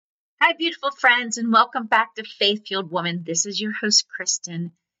Hi, beautiful friends, and welcome back to Faith Fueled Woman. This is your host,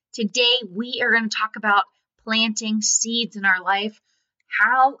 Kristen. Today, we are going to talk about planting seeds in our life,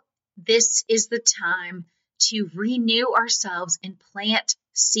 how this is the time to renew ourselves and plant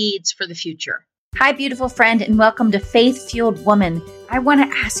seeds for the future. Hi, beautiful friend, and welcome to Faith Fueled Woman. I want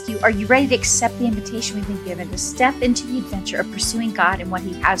to ask you, are you ready to accept the invitation we've been given to step into the adventure of pursuing God and what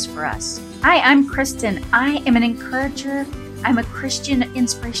He has for us? Hi, I'm Kristen. I am an encourager. I'm a Christian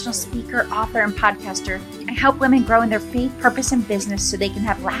inspirational speaker, author, and podcaster. I help women grow in their faith, purpose, and business so they can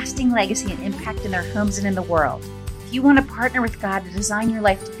have lasting legacy and impact in their homes and in the world. If you want to partner with God to design your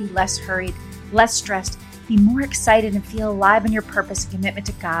life to be less hurried, less stressed, be more excited, and feel alive in your purpose and commitment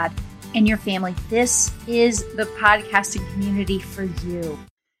to God and your family, this is the podcasting community for you.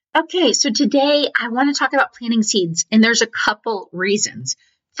 Okay, so today I want to talk about planting seeds, and there's a couple reasons.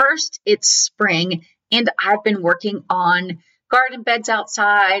 First, it's spring, and I've been working on garden beds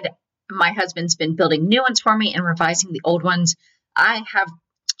outside. My husband's been building new ones for me and revising the old ones. I have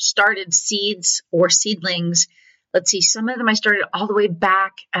started seeds or seedlings. Let's see, some of them I started all the way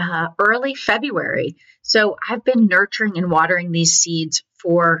back early February. So I've been nurturing and watering these seeds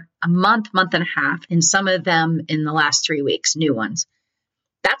for a month and a half, and some of them in the last 3 weeks, new ones.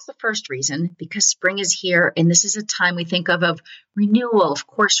 That's the first reason, because spring is here, and this is a time we think of renewal, of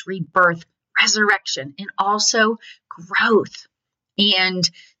course, rebirth, resurrection, and also growth. And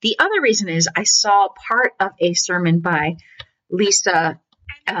the other reason is I saw part of a sermon by Lisa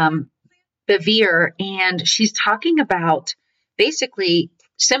Bevere, and she's talking about basically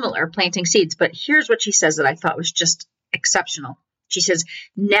similar planting seeds. But here's what she says that I thought was just exceptional. She says,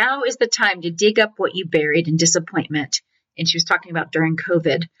 now is the time to dig up what you buried in disappointment. And she was talking about during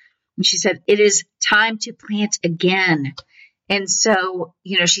COVID. And she said, it is time to plant again. And so,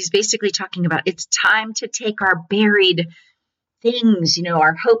 she's basically talking about it's time to take our buried things,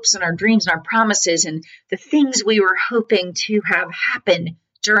 our hopes and our dreams and our promises and the things we were hoping to have happen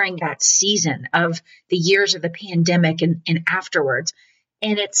during that season of the years of the pandemic and afterwards.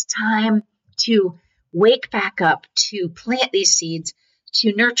 And it's time to wake back up, to plant these seeds,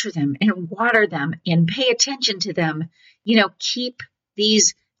 to nurture them and water them and pay attention to them, keep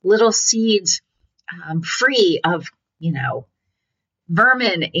these little seeds free of,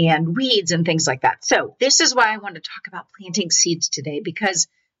 vermin and weeds and things like that. So this is why I want to talk about planting seeds today, because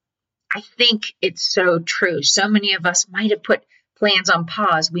I think it's so true. So many of us might have put plans on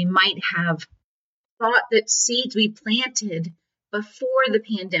pause. We might have thought that seeds we planted before the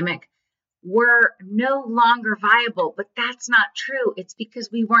pandemic were no longer viable, but that's not true. It's because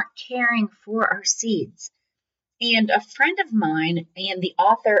we weren't caring for our seeds. And a friend of mine and the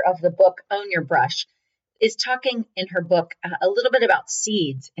author of the book, Own Your Brush, is talking in her book a little bit about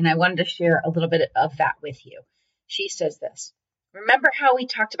seeds, and I wanted to share a little bit of that with you. She says this: remember how we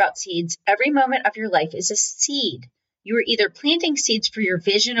talked about seeds? Every moment of your life is a seed. You are either planting seeds for your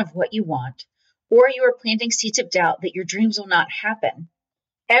vision of what you want, or you are planting seeds of doubt that your dreams will not happen.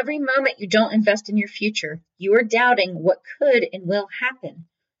 Every moment you don't invest in your future, you are doubting what could and will happen.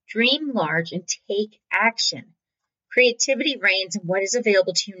 Dream large and take action. Creativity reigns in what is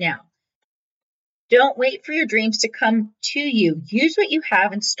available to you now. Don't wait for your dreams to come to you. Use what you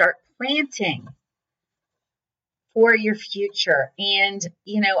have and start planting for your future. And,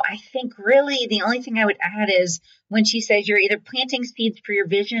 I think really the only thing I would add is when she says you're either planting seeds for your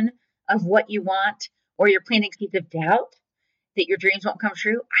vision of what you want, or you're planting seeds of doubt that your dreams won't come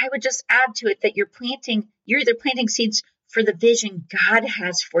true. I would just add to it that you're either planting seeds for the vision God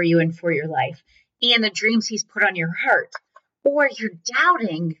has for you and for your life and the dreams He's put on your heart, or you're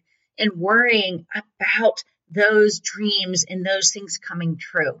doubting and worrying about those dreams and those things coming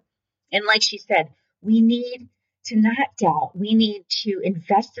true. And like she said, we need to not doubt. We need to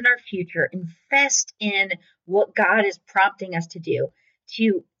invest in our future, invest in what God is prompting us to do,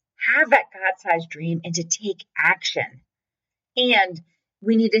 to have that God-sized dream and to take action. And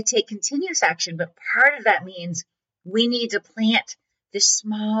we need to take continuous action, but part of that means we need to plant the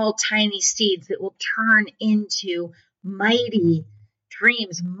small, tiny seeds that will turn into mighty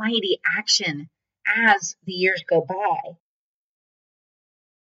dreams, mighty action as the years go by.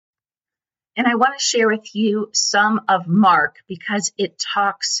 And I want to share with you some of Mark, because it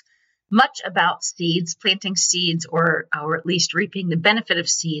talks much about seeds, planting seeds, or at least reaping the benefit of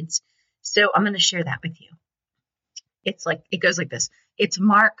seeds. So I'm going to share that with you. It goes like this. It's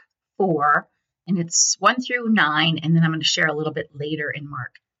Mark 4, and it's 1 through 9, and then I'm going to share a little bit later in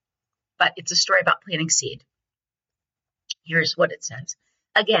Mark. But it's a story about planting seed. Here's what it says.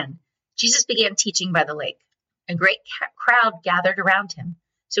 Again, Jesus began teaching by the lake. A great crowd gathered around him,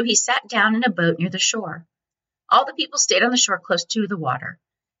 so he sat down in a boat near the shore. All the people stayed on the shore close to the water.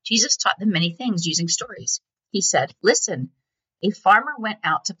 Jesus taught them many things using stories. He said, "Listen, a farmer went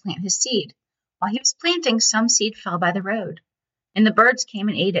out to plant his seed. While he was planting, some seed fell by the road, and the birds came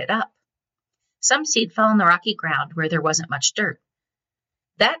and ate it up. Some seed fell on the rocky ground where there wasn't much dirt.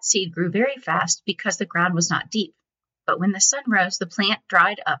 That seed grew very fast because the ground was not deep. But when the sun rose, the plant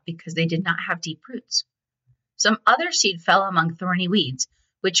dried up because they did not have deep roots. Some other seed fell among thorny weeds,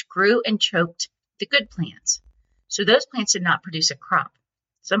 which grew and choked the good plants. So those plants did not produce a crop.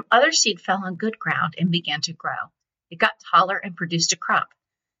 Some other seed fell on good ground and began to grow. It got taller and produced a crop.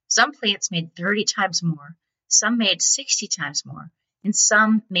 Some plants made 30 times more, some made 60 times more, and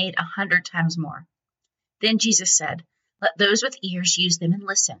some made 100 times more." Then Jesus said, "Let those with ears use them and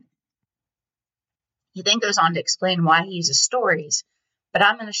listen." He then goes on to explain why he uses stories, but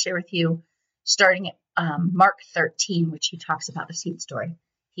I'm going to share with you starting at Mark 13, which he talks about the seed story.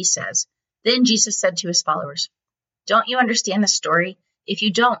 He says, "Then Jesus said to his followers, 'Don't you understand the story? If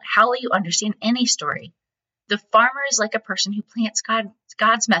you don't, how will you understand any story? The farmer is like a person who plants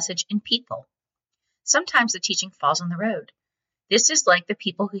God's message in people. Sometimes the teaching falls on the road. This is like the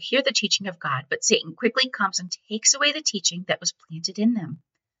people who hear the teaching of God, but Satan quickly comes and takes away the teaching that was planted in them.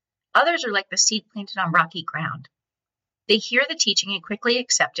 Others are like the seed planted on rocky ground. They hear the teaching and quickly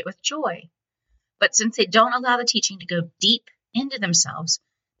accept it with joy. But since they don't allow the teaching to go deep into themselves,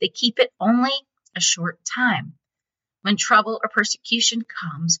 they keep it only a short time. When trouble or persecution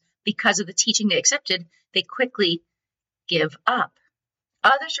comes because of the teaching they accepted, they quickly give up.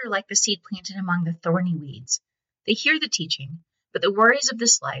 Others are like the seed planted among the thorny weeds. They hear the teaching, but the worries of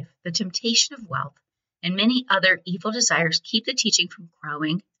this life, the temptation of wealth, and many other evil desires keep the teaching from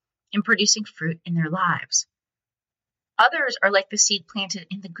growing and producing fruit in their lives. Others are like the seed planted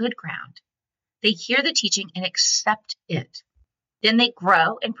in the good ground. They hear the teaching and accept it. Then they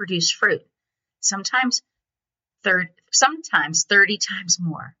grow and produce fruit, sometimes 30 times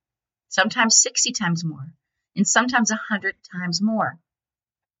more, sometimes 60 times more, and sometimes 100 times more."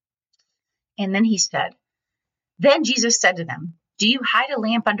 And then he said, "Then Jesus said to them, 'Do you hide a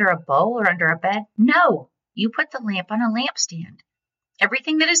lamp under a bowl or under a bed? No, you put the lamp on a lampstand.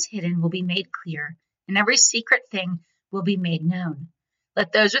 Everything that is hidden will be made clear, and every secret thing will be made known.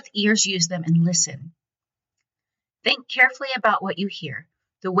 Let those with ears use them and listen. Think carefully about what you hear.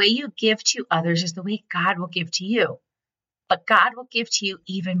 The way you give to others is the way God will give to you. But God will give to you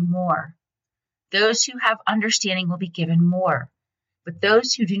even more. Those who have understanding will be given more. But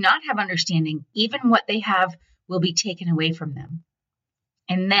those who do not have understanding, even what they have will be taken away from them.'"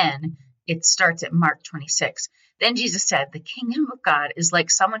 And then it starts at Mark 26. Then Jesus said, "The kingdom of God is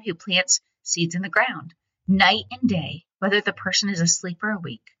like someone who plants seeds in the ground. Night and day, whether the person is asleep or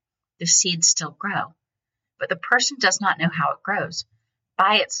awake, the seeds still grow. But the person does not know how it grows.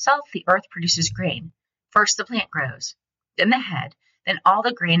 By itself, the earth produces grain. First the plant grows, then the head, then all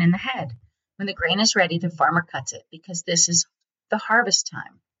the grain in the head. When the grain is ready, the farmer cuts it because this is the harvest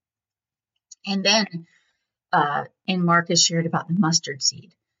time." And then in Mark is shared about the mustard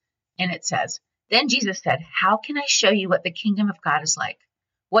seed. And it says, "Then Jesus said, 'How can I show you what the kingdom of God is like?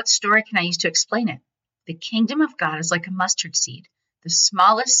 What story can I use to explain it? The kingdom of God is like a mustard seed, the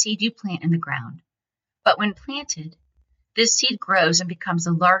smallest seed you plant in the ground. But when planted, this seed grows and becomes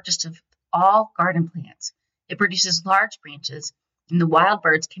the largest of all garden plants. It produces large branches, and the wild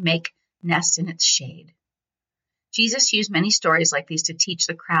birds can make nests in its shade.'" Jesus used many stories like these to teach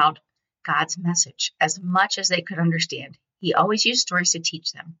the crowd God's message as much as they could understand. He always used stories to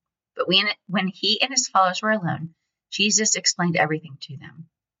teach them. But when he and his followers were alone, Jesus explained everything to them.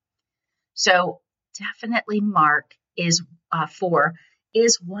 So definitely Mark 4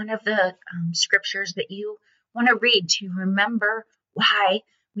 is one of the scriptures that you want to read to remember why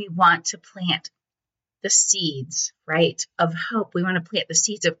we want to plant the seeds, right, of hope. We want to plant the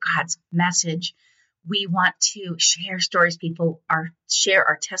seeds of God's message. We want to share stories, share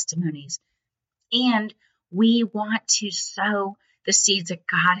our testimonies. And we want to sow the seeds that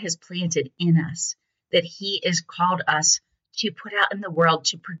God has planted in us, that he has called us to put out in the world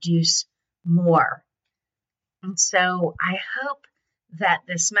to produce more. And so I hope that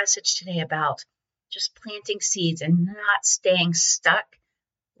this message today about just planting seeds and not staying stuck,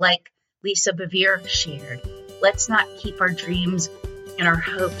 like Lisa Bevere shared. Let's not keep our dreams and our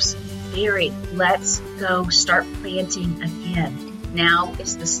hopes buried. Let's go start planting again. Now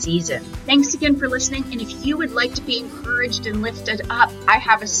is the season. Thanks again for listening. And if you would like to be encouraged and lifted up, I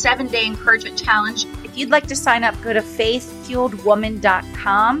have a 7-day encouragement challenge. If you'd like to sign up, go to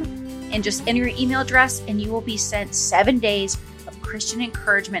faithfueledwoman.com and just enter your email address, and you will be sent 7 days of Christian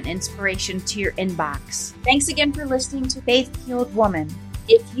encouragement and inspiration to your inbox. Thanks again for listening to Faith Fueled Woman.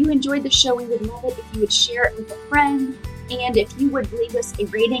 If you enjoyed the show, we would love it if you would share it with a friend And if you would leave us a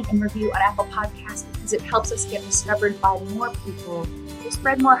rating and review on Apple Podcasts, because it helps us get discovered by more people to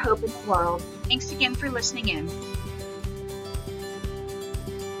spread more hope in the world. Thanks again for listening in.